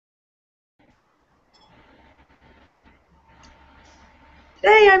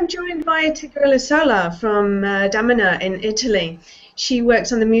Today I'm joined by Tigrilla Soler from Damanhur in Italy. She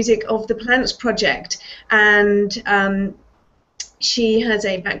works on the Music of the Plants project, and she has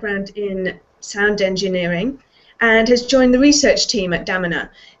a background in sound engineering and has joined the research team at Damanhur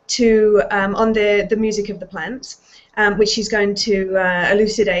to on the Music of the Plants, which she's going to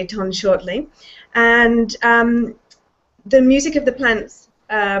elucidate on shortly. And the Music of the Plants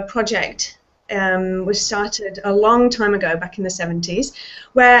project was started a long time ago, back in the 70s,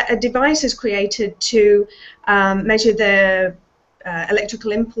 where a device is created to measure the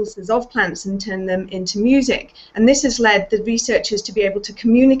electrical impulses of plants and turn them into music. And this has led the researchers to be able to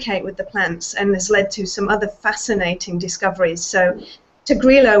communicate with the plants and has led to some other fascinating discoveries. So,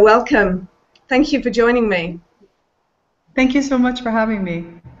 Tigrilla, welcome. Thank you for joining me. Thank you so much for having me.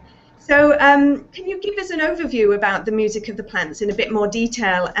 So can you give us an overview about the Music of the Plants in a bit more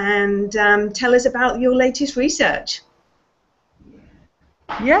detail and tell us about your latest research?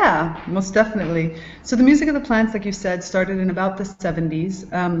 Yeah, most definitely. So the Music of the Plants, like you said, started in about the 70s,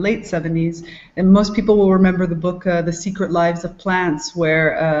 late 70s, and most people will remember the book The Secret Lives of Plants,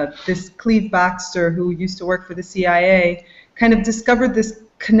 where this Cleve Baxter, who used to work for the CIA, kind of discovered this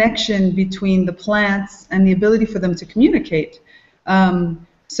connection between the plants and the ability for them to communicate.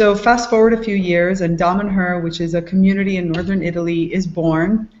 So fast forward a few years, and Damanhur, which is a community in northern Italy, is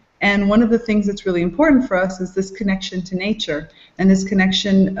born. And one of the things that's really important for us is this connection to nature, and this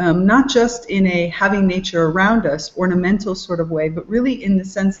connection not just in a having nature around us, ornamental sort of way, but really in the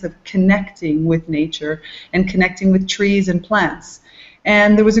sense of connecting with nature and connecting with trees and plants.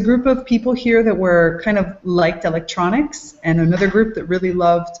 And there was a group of people here that were kind of liked electronics, and another group that really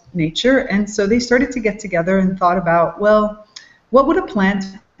loved nature. And so they started to get together and thought about, well, what would a plant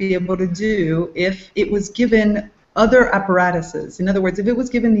be able to do if it was given other apparatuses? In other words, if it was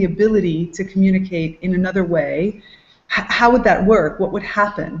given the ability to communicate in another way, how would that work? What would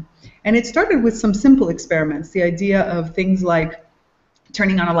happen? And it started with some simple experiments, the idea of things like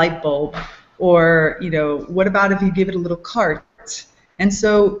turning on a light bulb, or, what about if you give it a little cart? And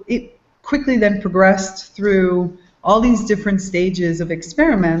so it quickly then progressed through all these different stages of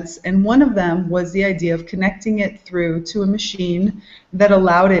experiments, and one of them was the idea of connecting it through to a machine that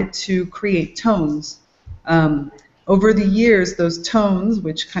allowed it to create tones. Over the years, those tones,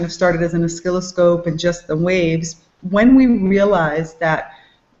 which kind of started as an oscilloscope and just the waves, when we realized that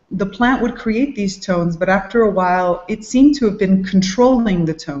the plant would create these tones, but after a while it seemed to have been controlling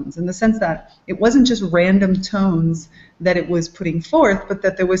the tones, in the sense that it wasn't just random tones that it was putting forth, but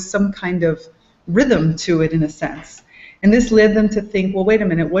that there was some kind of rhythm to it, in a sense. And this led them to think, well, wait a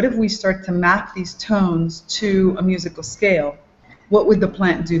minute, what if we start to map these tones to a musical scale? What would the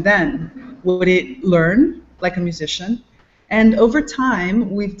plant do then? Would it learn like a musician? And over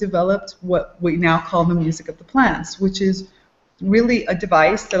time, we've developed what we now call the Music of the Plants, which is really a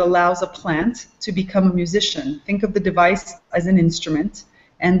device that allows a plant to become a musician. Think of the device as an instrument,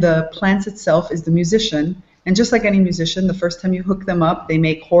 and the plant itself is the musician. And just like any musician, the first time you hook them up, they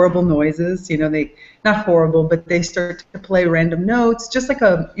make horrible noises. They not horrible, but they start to play random notes. Just like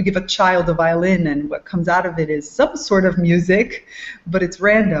you give a child a violin, and what comes out of it is some sort of music, but it's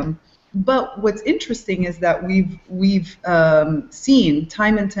random. But what's interesting is that we've seen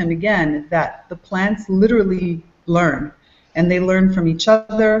time and time again that the plants literally learn. And they learn from each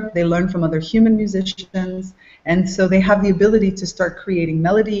other, they learn from other human musicians, and so they have the ability to start creating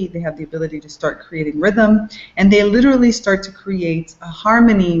melody, they have the ability to start creating rhythm, and they literally start to create a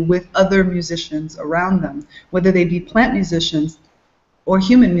harmony with other musicians around them, whether they be plant musicians or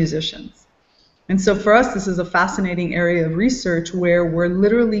human musicians. And so for us, this is a fascinating area of research where we're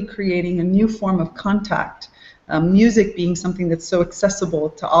literally creating a new form of contact, music being something that's so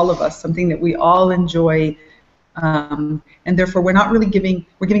accessible to all of us, something that we all enjoy. And therefore we're giving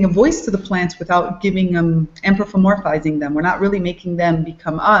a voice to the plants without giving them, anthropomorphizing them. We're not really making them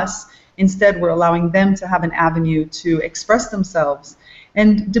become us. Instead, we're allowing them to have an avenue to express themselves.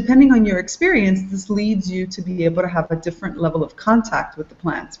 And depending on your experience, this leads you to be able to have a different level of contact with the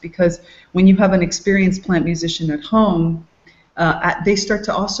plants, because when you have an experienced plant musician at home, they start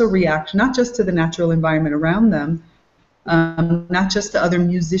to also react not just to the natural environment around them, not just to other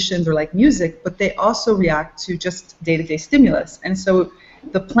musicians or like music, but they also react to just day-to-day stimulus. And so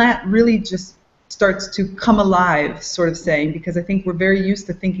the plant really just starts to come alive, sort of saying, because I think we're very used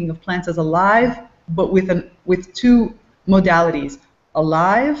to thinking of plants as alive, but with two modalities,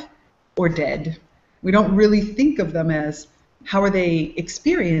 alive or dead. We don't really think of them as, how are they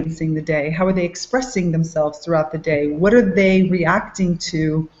experiencing the day? How are they expressing themselves throughout the day? What are they reacting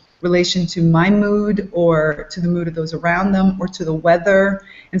to relation to my mood or to the mood of those around them or to the weather.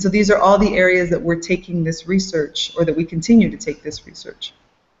 And so these are all the areas that we're taking this research, or that we continue to take this research.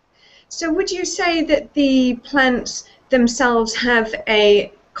 So would you say that the plants themselves have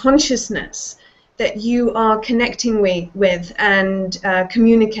a consciousness that you are connecting with and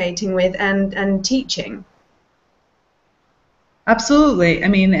communicating with and teaching? Absolutely. I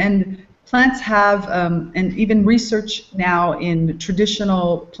mean, and plants have, and even research now in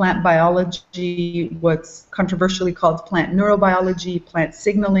traditional plant biology, what's controversially called plant neurobiology, plant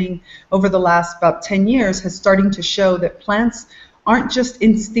signaling, over the last about 10 years has starting to show that plants aren't just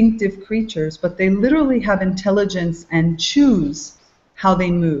instinctive creatures, but they literally have intelligence and choose how they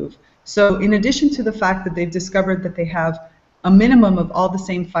move. So in addition to the fact that they've discovered that they have a minimum of all the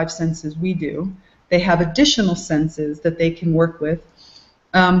same 5 senses we do, they have additional senses that they can work with,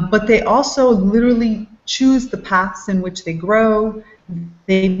 but they also literally choose the paths in which they grow.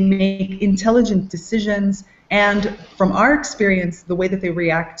 They make intelligent decisions, and from our experience, the way that they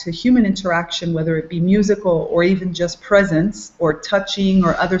react to human interaction, whether it be musical or even just presence or touching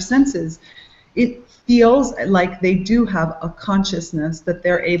or other senses, it feels like they do have a consciousness that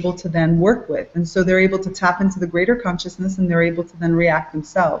they're able to then work with. And so they're able to tap into the greater consciousness, and they're able to then react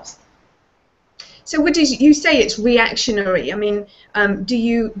themselves. So would you say it's reactionary? I mean,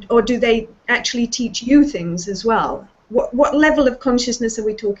 do they actually teach you things as well? What level of consciousness are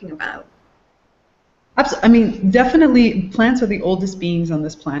we talking about? I mean, definitely plants are the oldest beings on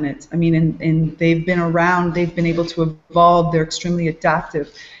this planet. I mean, and they've been around, they've been able to evolve, they're extremely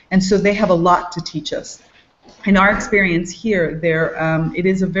adaptive. And so they have a lot to teach us. In our experience here, it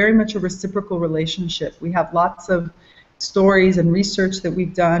is very much a reciprocal relationship. We have lots of stories and research that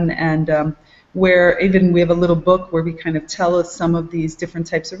we've done, and where even we have a little book where we kind of tell us some of these different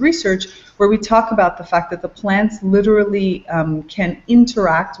types of research, where we talk about the fact that the plants literally can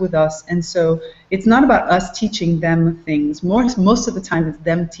interact with us. And so it's not about us teaching them things. Most of the time it's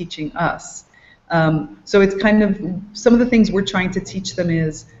them teaching us. So it's kind of, some of the things we're trying to teach them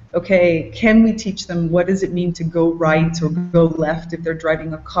is, okay, can we teach them what does it mean to go right or go left if they're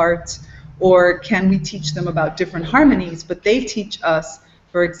driving a cart? Or can we teach them about different harmonies? But they teach us,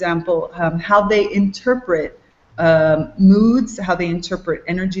 for example, how they interpret moods, how they interpret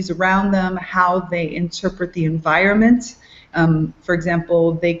energies around them, how they interpret the environment. For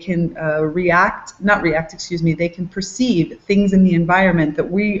example, they can they can perceive things in the environment that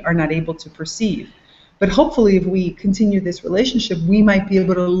we are not able to perceive. But hopefully, if we continue this relationship, we might be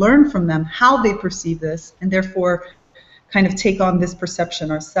able to learn from them how they perceive this, and therefore kind of take on this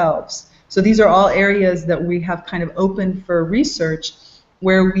perception ourselves. So these are all areas that we have kind of opened for research,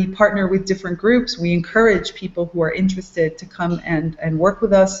 where we partner with different groups. We encourage people who are interested to come and work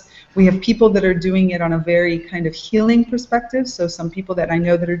with us. We have people that are doing it on a very kind of healing perspective. So some people that I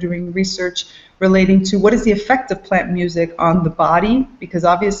know that are doing research relating to what is the effect of plant music on the body, because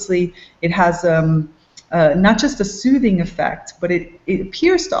obviously it has not just a soothing effect, but it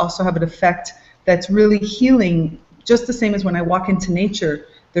appears to also have an effect that's really healing, just the same as when I walk into nature.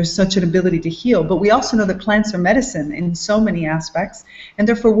 There's such an ability to heal. But we also know that plants are medicine in so many aspects. And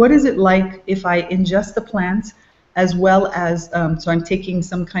therefore, what is it like if I ingest the plant as well as, so I'm taking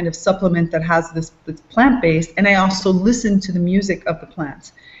some kind of supplement that has this plant-based, and I also listen to the music of the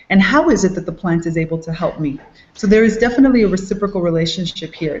plant. And how is it that the plant is able to help me? So there is definitely a reciprocal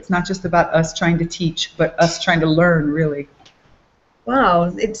relationship here. It's not just about us trying to teach, but us trying to learn, really.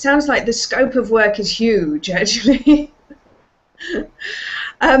 Wow, it sounds like the scope of work is huge, actually.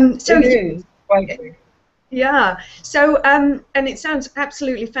 So it is quite big. Yeah. So and it sounds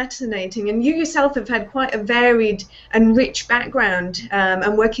absolutely fascinating. And you yourself have had quite a varied and rich background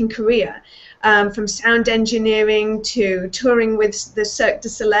and working career, from sound engineering to touring with the Cirque du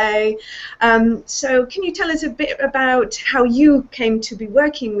Soleil. So can you tell us a bit about how you came to be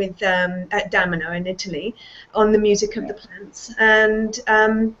working with at Damanhur in Italy on the music of the plants, and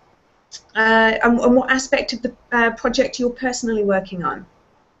what aspect of the project you're personally working on?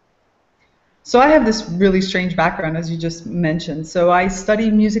 So I have this really strange background, as you just mentioned. So I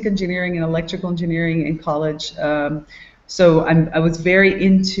studied music engineering and electrical engineering in college. So I was very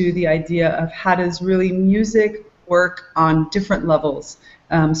into the idea of how does really music work on different levels.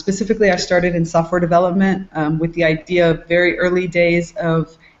 Specifically, I started in software development with the idea of very early days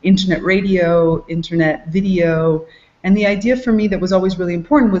of internet radio, internet video. And the idea for me that was always really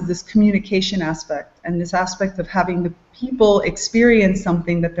important was this communication aspect, and this aspect of having the people experience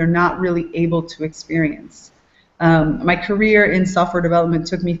something that they're not really able to experience. My career in software development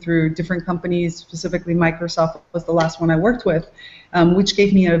took me through different companies, specifically Microsoft was the last one I worked with, which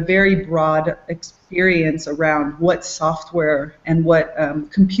gave me a very broad experience around what software and what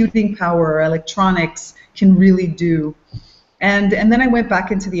computing power or electronics can really do. And then I went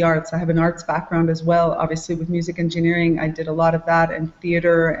back into the arts. I have an arts background as well, obviously with music engineering. I did a lot of that and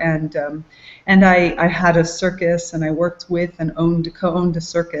theater, and I had a circus, and I worked with and co-owned a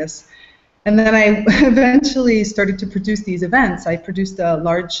circus. And then I eventually started to produce these events. I produced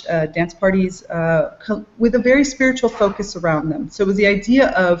large dance parties with a very spiritual focus around them. So it was the idea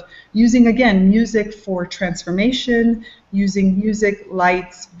of using, again, music for transformation, using music,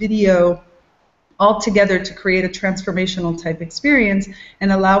 lights, video, all together to create a transformational type experience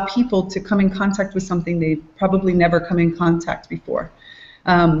and allow people to come in contact with something they've probably never come in contact before.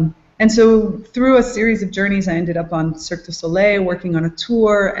 And so through a series of journeys, I ended up on Cirque du Soleil, working on a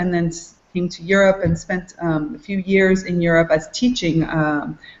tour, and then came to Europe and spent a few years in Europe as teaching.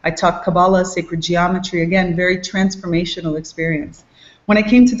 I taught Kabbalah, sacred geometry, again, very transformational experience. When I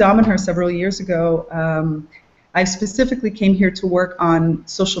came to Damanhur several years ago, I specifically came here to work on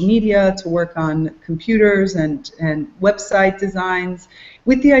social media, to work on computers and website designs,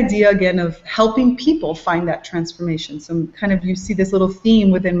 with the idea, again, of helping people find that transformation. So kind of you see this little theme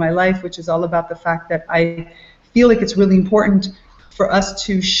within my life, which is all about the fact that I feel like it's really important for us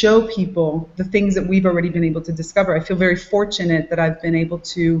to show people the things that we've already been able to discover. I feel very fortunate that I've been able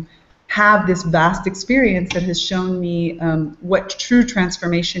to have this vast experience that has shown me what true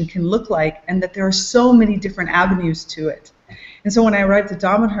transformation can look like, and that there are so many different avenues to it. And so when I arrived at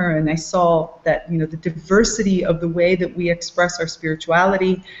Damanhur and I saw that, the diversity of the way that we express our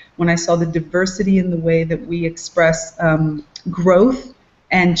spirituality, when I saw the diversity in the way that we express growth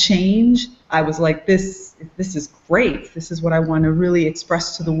and change, I was like, this is great. This is what I want to really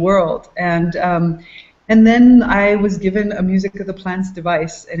express to the world. And then I was given a Music of the Plants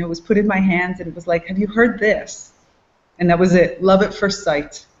device, and it was put in my hands, and it was like, have you heard this? And that was it, love at first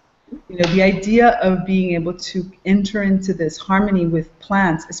sight. The idea of being able to enter into this harmony with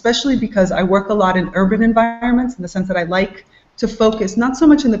plants, especially because I work a lot in urban environments, in the sense that I like to focus not so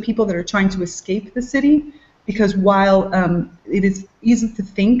much on the people that are trying to escape the city, because while it is easy to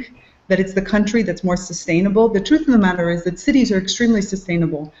think that it's the country that's more sustainable, the truth of the matter is that cities are extremely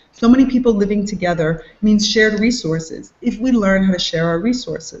sustainable. So many people living together means shared resources, if we learn how to share our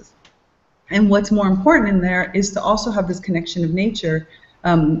resources. And what's more important in there is to also have this connection of nature.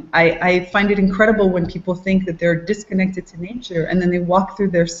 I find it incredible when people think that they're disconnected to nature, and then they walk through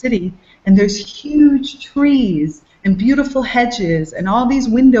their city and there's huge trees and beautiful hedges and all these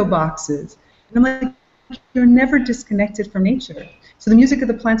window boxes. And I'm like, you're never disconnected from nature. So the Music of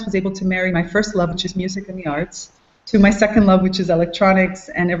the Plants was able to marry my first love, which is music and the arts, to my second love, which is electronics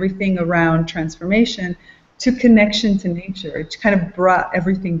and everything around transformation, to connection to nature. It kind of brought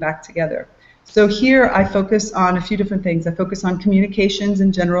everything back together. So here I focus on a few different things. I focus on communications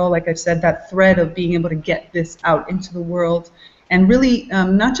in general, like I've said, that thread of being able to get this out into the world, and really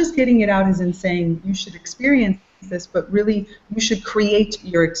not just getting it out as in saying you should experience this, but really you should create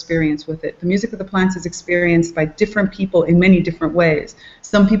your experience with it. The Music of the Plants is experienced by different people in many different ways.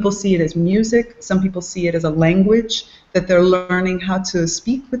 Some people see it as music, some people see it as a language that they're learning how to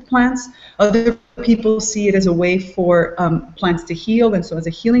speak with plants. Other people see it as a way for plants to heal, and so as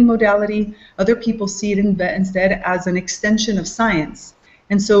a healing modality. Other people see it instead as an extension of science.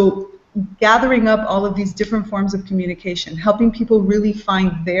 And so gathering up all of these different forms of communication, helping people really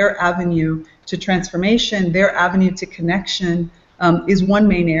find their avenue to transformation, their avenue to connection, is one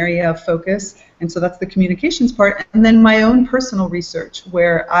main area of focus. And so that's the communications part. And then my own personal research,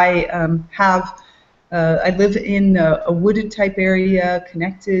 where I I live in a wooded type area,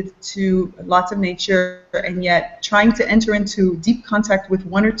 connected to lots of nature, and yet trying to enter into deep contact with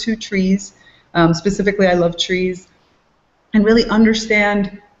one or two trees. Specifically, I love trees, and really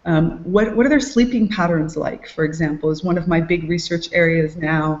understand what are their sleeping patterns like, for example, is one of my big research areas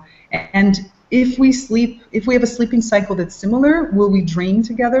now. And if we have a sleeping cycle that's similar, will we dream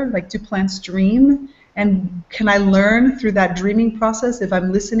together? Like, do plants dream? And can I learn through that dreaming process if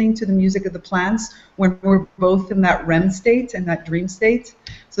I'm listening to the music of the plants when we're both in that REM state and that dream state?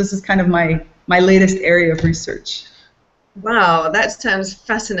 So this is kind of my latest area of research. Wow, that sounds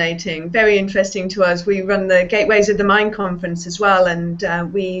fascinating. Very interesting to us. We run the Gateways of the Mind conference as well, and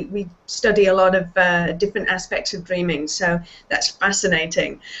we study a lot of different aspects of dreaming. So that's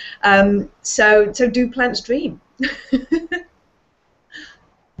fascinating. So do plants dream?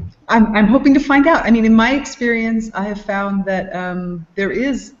 I'm hoping to find out. I mean, in my experience, I have found that there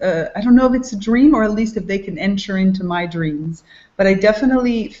is, I don't know if it's a dream, or at least if they can enter into my dreams, but I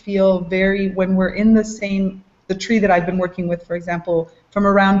definitely feel when we're in the the tree that I've been working with, for example, from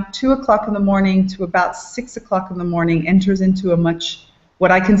around 2 o'clock in the morning to about 6 o'clock in the morning enters into a much,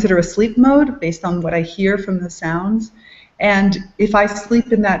 what I consider a sleep mode based on what I hear from the sounds. And if I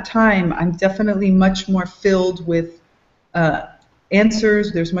sleep in that time, I'm definitely much more filled with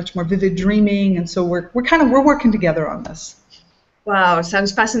answers. There's much more vivid dreaming, and so we're working together on this. Wow,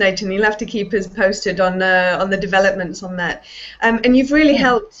 sounds fascinating. You'll have to keep us posted on the developments on that. And you've really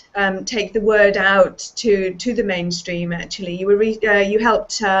helped take the word out to the mainstream. Actually, you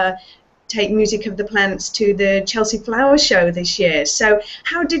helped take Music of the Plants to the Chelsea Flower Show this year. So,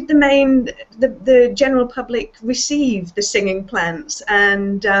 how did the general public receive the singing plants?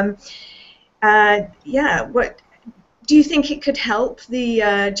 And yeah, what do you think it could help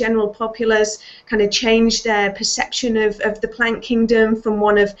the general populace kind of change their perception of the plant kingdom from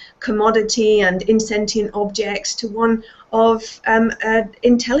one of commodity and insentient objects to one of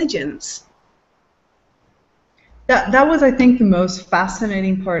intelligence? That was, I think, the most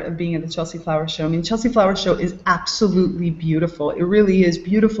fascinating part of being at the Chelsea Flower Show. I mean, Chelsea Flower Show is absolutely beautiful. It really is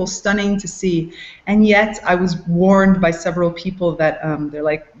beautiful, stunning to see. And yet, I was warned by several people that they're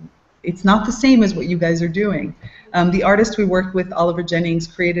like, it's not the same as what you guys are doing. The artist we worked with, Oliver Jennings,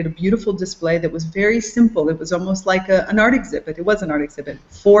 created a beautiful display that was very simple. It was almost like an art exhibit. It was an art exhibit,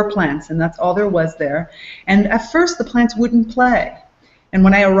 4 plants, and that's all there was there. And at first, the plants wouldn't play. And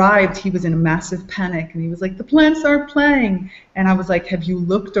when I arrived, he was in a massive panic, and he was like, the plants aren't playing. And I was like, have you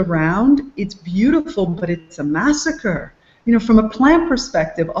looked around? It's beautiful, but it's a massacre. You know, from a plant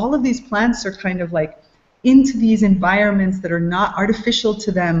perspective, all of these plants are kind of like into these environments that are not artificial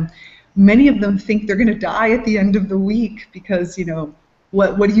to them. Many of them think they're going to die at the end of the week because, you know,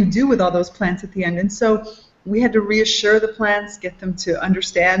 what do you do with all those plants at the end? And so we had to reassure the plants, get them to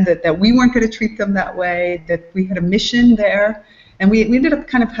understand that we weren't going to treat them that way, that we had a mission there. And we ended up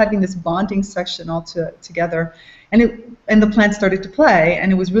kind of having this bonding session all together. And the plants started to play,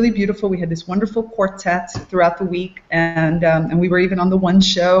 and it was really beautiful. We had this wonderful quartet throughout the week, and we were even on the one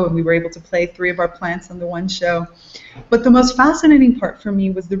show, and we were able to play 3 of our plants on the one show. But the most fascinating part for me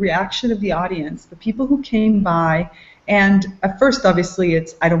was the reaction of the audience, the people who came by, and at first, obviously,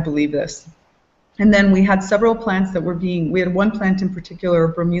 it's, I don't believe this. And then we had several plants that were we had one plant in particular,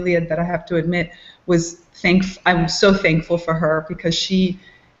 a bromeliad, that I have to admit I'm so thankful for her, because she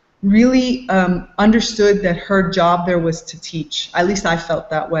really understood that her job there was to teach. At least I felt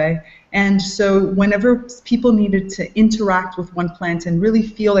that way. And so whenever people needed to interact with one plant and really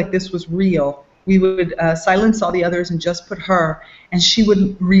feel like this was real, we would silence all the others and just put her, and she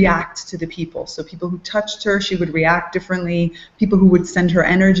would react to the people. So people who touched her, she would react differently. People who would send her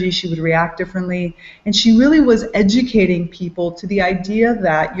energy, she would react differently. And she really was educating people to the idea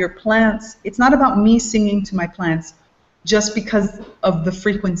that your plants, it's not about me singing to my plants just because of the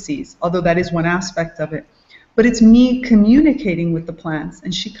frequencies, although that is one aspect of it. But it's me communicating with the plants.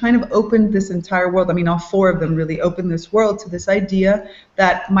 And she kind of opened this entire world. I mean, all 4 of them really opened this world to this idea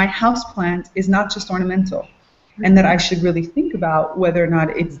that my house plant is not just ornamental, and that I should really think about whether or not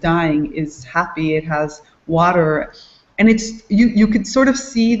it's dying, is happy, it has water. And it's you could sort of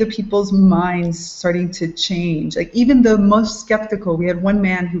see the people's minds starting to change. Like, even the most skeptical, we had one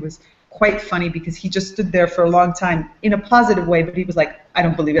man who was quite funny because he just stood there for a long time in a positive way, but he was like, I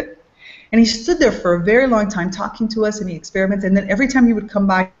don't believe it. And he stood there for a very long time talking to us, and he experimented. And then every time he would come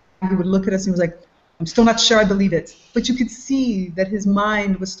by, he would look at us and he was like, I'm still not sure I believe it. But you could see that his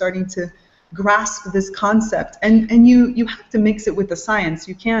mind was starting to grasp this concept. And you have to mix it with the science.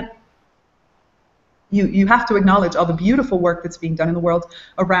 You can't. You have to acknowledge all the beautiful work that's being done in the world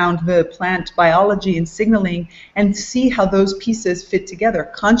around the plant biology and signaling, and see how those pieces fit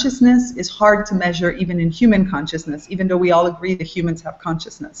together. Consciousness is hard to measure even in human consciousness, even though we all agree that humans have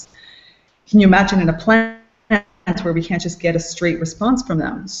consciousness. Can you imagine in a plant where we can't just get a straight response from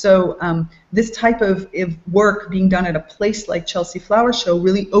them? So this type of work being done at a place like Chelsea Flower Show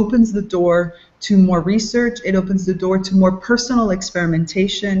really opens the door to more research. It opens the door to more personal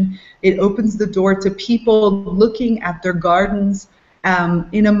experimentation. It opens the door to people looking at their gardens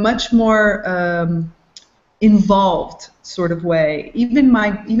in a much more involved sort of way. Even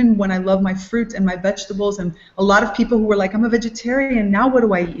when I love my fruit and my vegetables, and a lot of people who were like, I'm a vegetarian, now what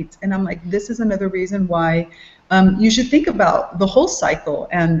do I eat? And I'm like, this is another reason why you should think about the whole cycle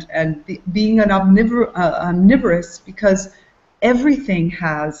and being an omnivorous, because everything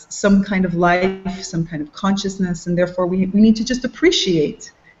has some kind of life, some kind of consciousness, and therefore we need to just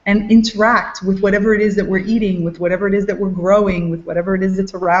appreciate and interact with whatever it is that we're eating, with whatever it is that we're growing, with whatever it is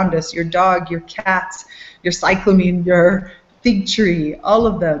that's around us. Your dog, your cat, your cyclamen, your fig tree, all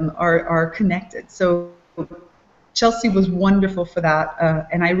of them are connected. So Chelsea was wonderful for that,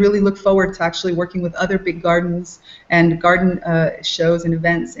 and I really look forward to actually working with other big gardens and garden shows and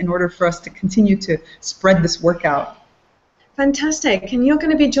events in order for us to continue to spread this work out. Fantastic. And you're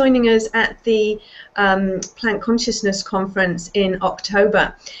going to be joining us at the Plant Consciousness Conference in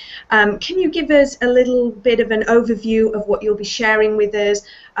October. Can you give us a little bit of an overview of what you'll be sharing with us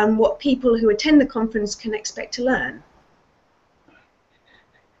and what people who attend the conference can expect to learn?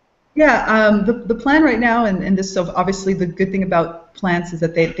 Yeah, the plan right now, and this, so obviously the good thing about plants is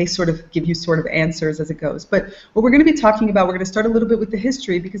that they sort of give you sort of answers as it goes. But what we're going to be talking about, we're going to start a little bit with the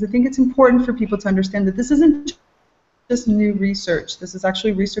history, because I think it's important for people to understand that this isn't just new research. This is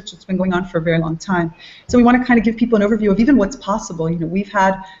actually research that's been going on for a very long time. So we want to kind of give people an overview of even what's possible. You know, we've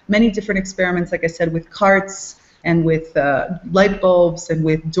had many different experiments, like I said, with carts and with light bulbs and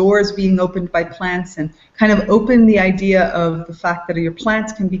with doors being opened by plants, and kind of open the idea of the fact that your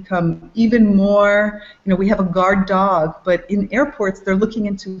plants can become even more, you know, we have a guard dog, but in airports they're looking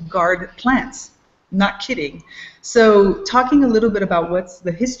into guard plants. Not kidding. So talking a little bit about what's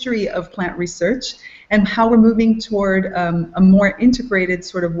the history of plant research and how we're moving toward a more integrated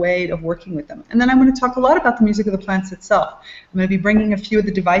sort of way of working with them. And then I'm going to talk a lot about the music of the plants itself. I'm going to be bringing a few of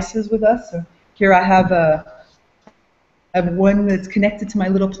the devices with us. So here I have one that's connected to my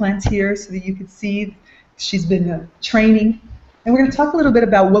little plant here so that you can see she's been training. And we're going to talk a little bit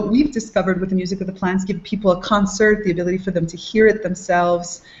about what we've discovered with the music of the plants, give people a concert, the ability for them to hear it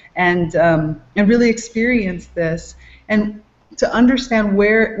themselves, and really experience this, and to understand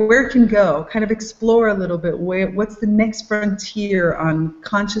where it can go, kind of explore a little bit what's the next frontier on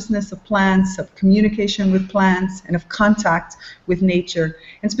consciousness of plants, of communication with plants, and of contact with nature,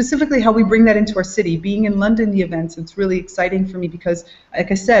 and specifically how we bring that into our city. Being in London, the events, it's really exciting for me because,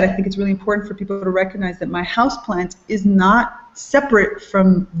 like I said, I think it's really important for people to recognize that my houseplant is not separate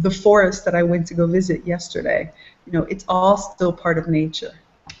from the forest that I went to go visit yesterday. You know, it's all still part of nature.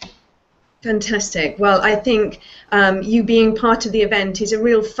 Fantastic. Well, I think you being part of the event is a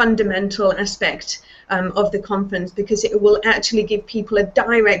real fundamental aspect of the conference, because it will actually give people a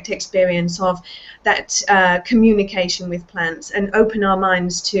direct experience of that communication with plants and open our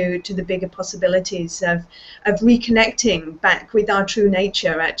minds to the bigger possibilities of reconnecting back with our true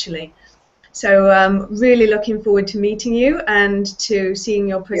nature, actually. So really looking forward to meeting you and to seeing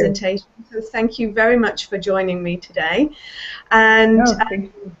your presentation. So thank you very much for joining me today. And thank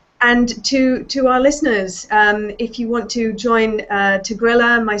you. And to our listeners, if you want to join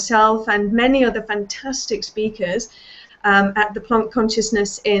Tigrilla, myself, and many other fantastic speakers at the Plant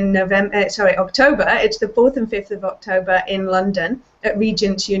Consciousness in October, it's the 4th and 5th of October in London at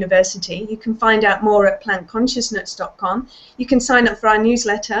Regent's University. You can find out more at plantconsciousness.com. You can sign up for our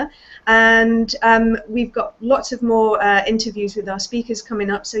newsletter, and we've got lots of more interviews with our speakers coming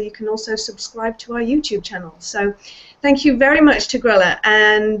up, so you can also subscribe to our YouTube channel. So thank you very much, Tigrilla,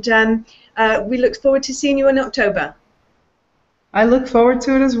 and we look forward to seeing you in October. I look forward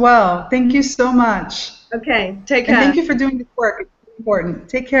to it as well. Thank you so much. Okay, take care. And thank you for doing this work. It's important.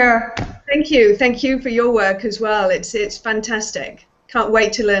 Take care. Thank you. Thank you for your work as well. It's fantastic. Can't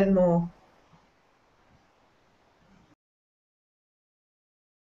wait to learn more.